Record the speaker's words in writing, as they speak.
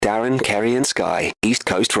Darren, Kerry and Sky, East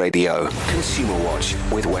Coast Radio. Consumer Watch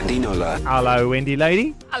with Wendy Nola. Hello, Wendy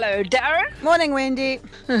lady. Hello, Darren. Morning, Wendy.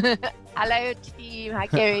 Hello, team. Hi,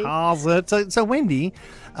 Kerry. How's it? So Wendy,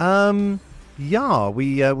 we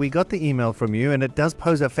got the email from you, and it does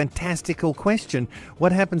pose a fantastical question.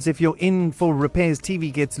 What happens if you're in for repairs,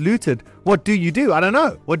 TV gets looted? What do you do? I don't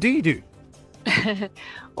know. What do you do?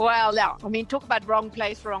 Well, now, talk about wrong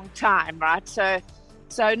place, wrong time, right? So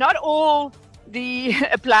not all the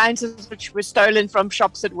appliances which were stolen from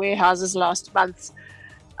shops and warehouses last month,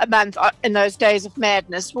 in those days of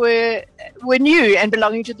madness, were new and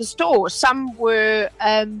belonging to the store. Some were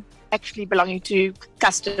actually belonging to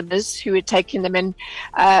customers who had taken them in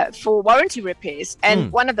for warranty repairs.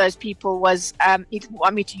 And one of those people was, he didn't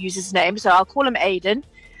want me to use his name, so I'll call him Aiden.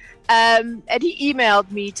 And he emailed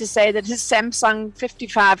me to say that his Samsung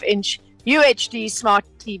 55-inch UHD smart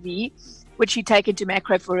TV, which he'd taken to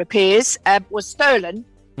Macro for repairs, was stolen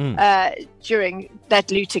during that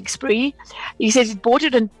looting spree. He says he'd bought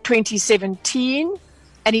it in 2017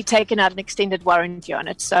 and he'd taken out an extended warranty on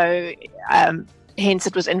it. So hence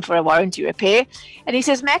it was in for a warranty repair. And he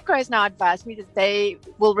says Macro has now advised me that they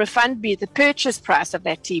will refund me the purchase price of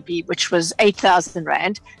that TV, which was 8,000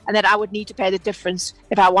 Rand, and that I would need to pay the difference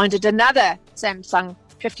if I wanted another Samsung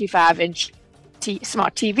 55-inch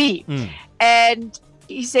smart TV. And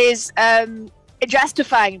he says,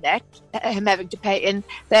 justifying that, him having to pay in,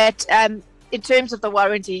 that in terms of the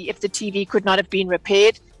warranty, if the TV could not have been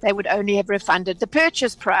repaired, they would only have refunded the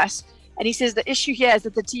purchase price. And he says the issue here is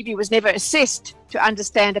that the TV was never assessed to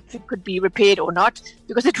understand if it could be repaired or not,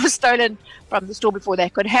 because it was stolen from the store before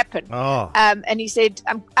that could happen. And he said,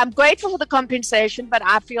 I'm grateful for the compensation, but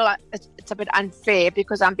I feel like it's a bit unfair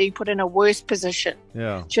because I'm being put in a worse position.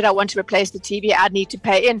 Should I want to replace the TV, I'd need to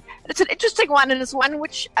pay in. It's an interesting one, and it's one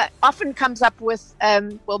which often comes up with,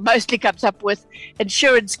 mostly comes up with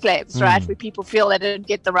insurance claims, right, where people feel they didn't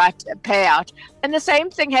get the right payout. And the same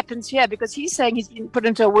thing happens here, because he's saying he's been put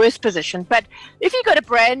into a worse position. But if you got a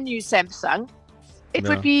brand new Samsung, it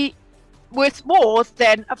would be worth more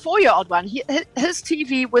than a 4-year-old one. His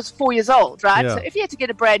TV was 4 years old, right? So if he had to get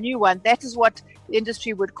a brand new one, that is what the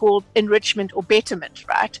industry would call enrichment or betterment,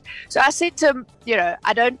 right? So I said to him,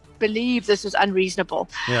 I don't believe this is unreasonable.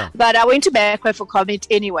 But I went to Macro for comment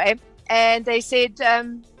anyway, and they said,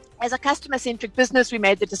 as a customer-centric business, we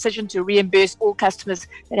made the decision to reimburse all customers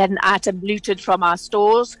that had an item looted from our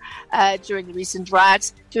stores during the recent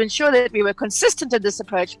riots. To ensure that we were consistent in this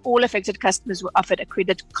approach, all affected customers were offered a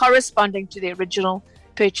credit corresponding to the original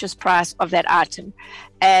purchase price of that item.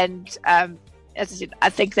 And as I said,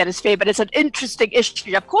 I think that is fair, but it's an interesting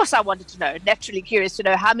issue. Of course, I wanted to know, naturally curious to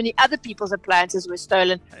know how many other people's appliances were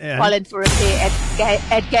stolen while in for repair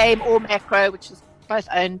at Game or Macro, which is both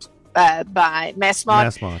owned by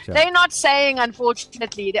Massmart. They're not saying,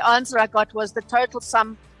 unfortunately. The answer I got was the total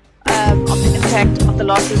sum of the impact of the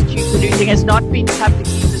losses due to looting has not been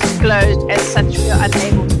publicly disclosed. As such, we are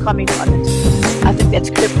unable to comment on it. I think that's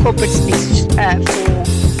good corporate speech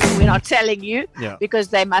for we're not telling you, because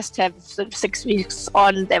they must have sort of 6 weeks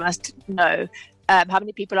on. They must know how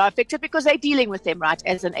many people are affected, because they're dealing with them, right,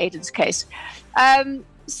 as in Aiden's case.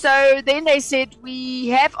 So then they said, we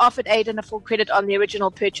have offered Aiden a full credit on the original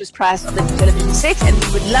purchase price of the television set, and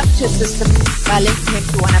we would love to assist him by linking him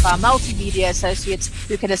to one of our multimedia associates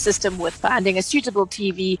who can assist him with finding a suitable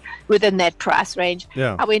TV within that price range.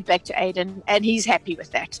 I went back to Aiden, and he's happy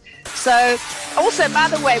with that. So also, by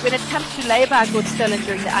the way, when it comes to labor goods stolen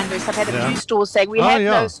during the unrest, I've had a few stores saying, we have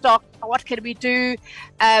no stock. What can we do?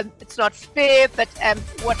 It's not fair, but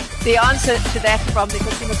what the answer to that from the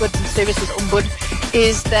Consumer Goods and Services Ombud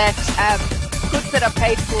is that goods that are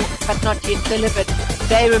paid for but not yet delivered,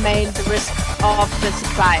 they remain the risk of the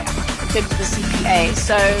supplier in terms of the CPA.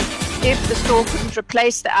 So if the store couldn't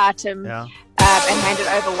replace the item and hand it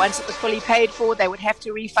over once it was fully paid for, they would have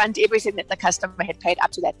to refund everything that the customer had paid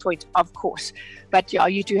up to that point, of course. But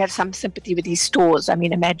you do have some sympathy with these stores.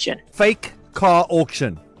 Imagine. Fake car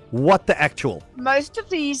auction. What the actual? Most of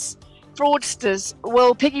these fraudsters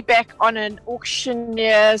will piggyback on an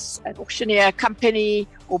auctioneer company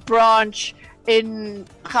or branch in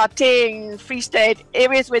Gauteng, Free State,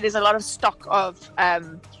 areas where there's a lot of stock of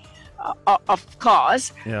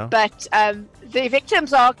cars. But the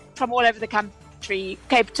victims are from all over the country,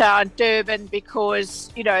 Cape Town, Durban, because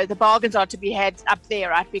the bargains are to be had up there,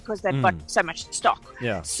 right? Because they've got so much stock.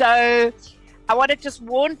 So I want to just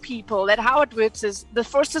warn people that how it works is the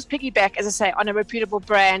fraudsters piggyback, as I say, on a reputable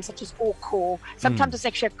brand such as Orcor. Sometimes it's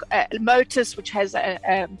actually Motus, which has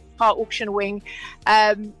a car auction wing,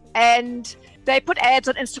 and they put ads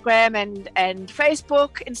on Instagram and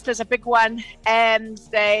Facebook. Insta's a big one, and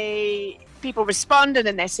they people respond, and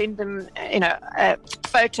then they send them,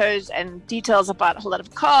 photos and details about a whole lot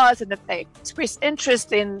of cars. And if they express interest,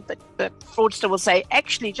 then the fraudster will say,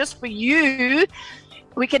 actually, just for you,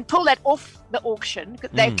 we can pull that off the auction.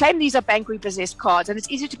 They claim these are bank repossessed cars, and it's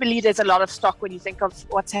easy to believe there's a lot of stock when you think of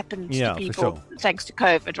what's happened to people thanks to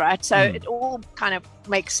COVID, right? So it all kind of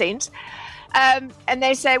makes sense. And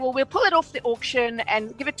they say, well, we'll pull it off the auction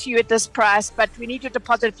and give it to you at this price, but we need your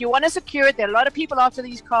deposit. If you want to secure it, there are a lot of people after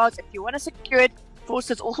these cars. If you want to secure it,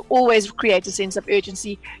 fraudsters always create a sense of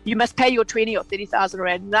urgency. You must pay your 20 or 30,000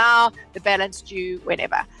 rand now, the balance due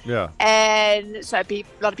whenever. Yeah. And so a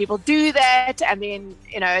lot of people do that, and then,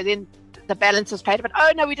 then the balance is paid. But,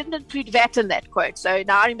 oh, no, we didn't include VAT in that quote. So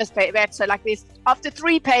now you must pay VAT. So like this, after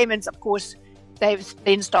 3 payments, of course, they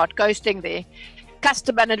then start ghosting their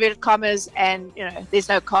customer, in inverted commas, and there's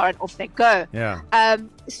no car, and off they go. Yeah.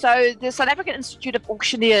 So the South African Institute of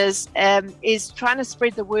Auctioneers is trying to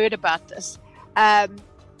spread the word about this, and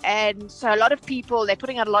so a lot of people, they're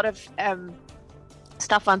putting out a lot of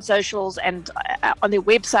stuff on socials and on their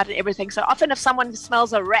website and everything. So often if someone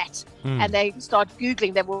smells a rat and they start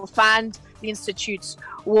Googling, they will find the Institute's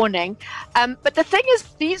warning. But the thing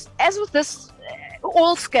is, as with this,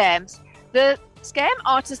 all scams, the scam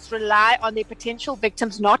artists rely on their potential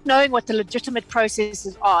victims not knowing what the legitimate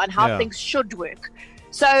processes are and how things should work.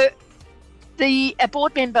 So a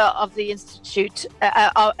board member of the Institute,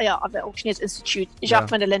 of the Auctioneers Institute, Jacques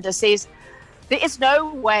van der Linde, says there is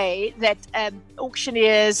no way that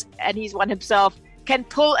auctioneers, and he's one himself, can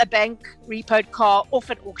pull a bank repoed car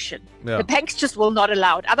off an auction. Yeah. The banks just will not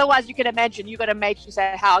allow it. Otherwise, you can imagine you've got a mate who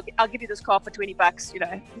say, I'll give you this car for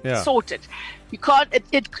 $20, sorted. You can't,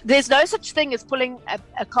 there's no such thing as pulling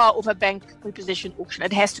a car off a bank repossession auction.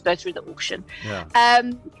 It has to go through the auction. Yeah.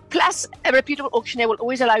 Plus, a reputable auctioneer will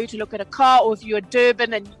always allow you to look at a car, or if you're at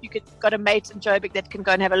Durban and got a mate in Joburg that can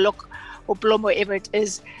go and have a look, or Blom, wherever it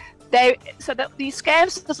is. These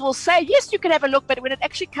scamsters will say, yes, you can have a look, but when it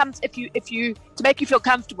actually comes, if you to make you feel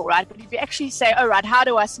comfortable, right? But if you actually say, all right, how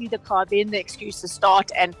do I see the car? Then the excuses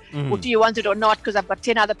start, and well, do you want it or not? Because I've got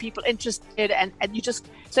 10 other people interested, and you just,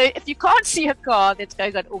 so if you can't see a car that's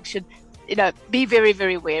going on auction, be very,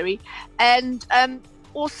 very wary. And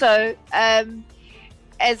also,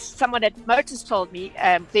 as someone at Motors told me,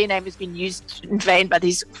 their name has been used in vain by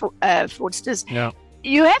these fraudsters. Yeah.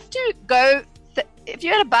 You have to go. If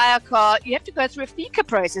you're going to buy a car, you have to go through a FICA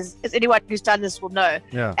process, as anyone who's done this will know.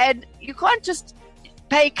 Yeah. And you can't just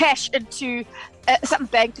pay cash into some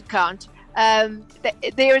bank account.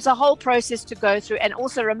 There is a whole process to go through. And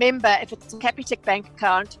also remember, if it's a Capitec bank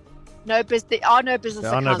account, there are no business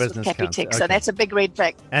accounts with Capitec. Okay. So that's a big red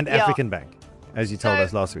flag. And African Bank, as you told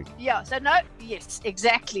us last week. Yeah. So yes,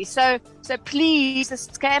 exactly. So please, the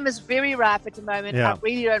scam is very ripe at the moment. Yeah. I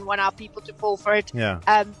really don't want our people to fall for it.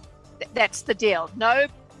 Yeah. That's the deal. No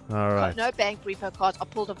bank repo cards are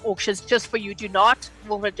pulled off auctions just for you. Do not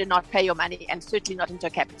pay your money, and certainly not into a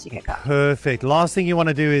Capitec account. Perfect. Last thing you want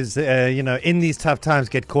to do is, in these tough times,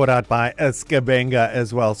 get caught out by a scabenga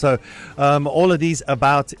as well. So all of these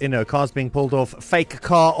about, cars being pulled off, fake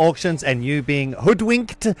car auctions, and you being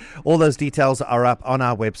hoodwinked, all those details are up on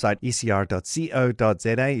our website,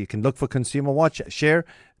 ecr.co.za. You can look for Consumer Watch, share,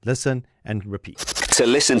 listen, and repeat. To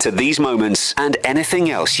listen to these moments and anything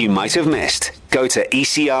else you might have missed, go to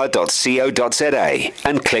ecr.co.za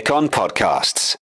and click on podcasts.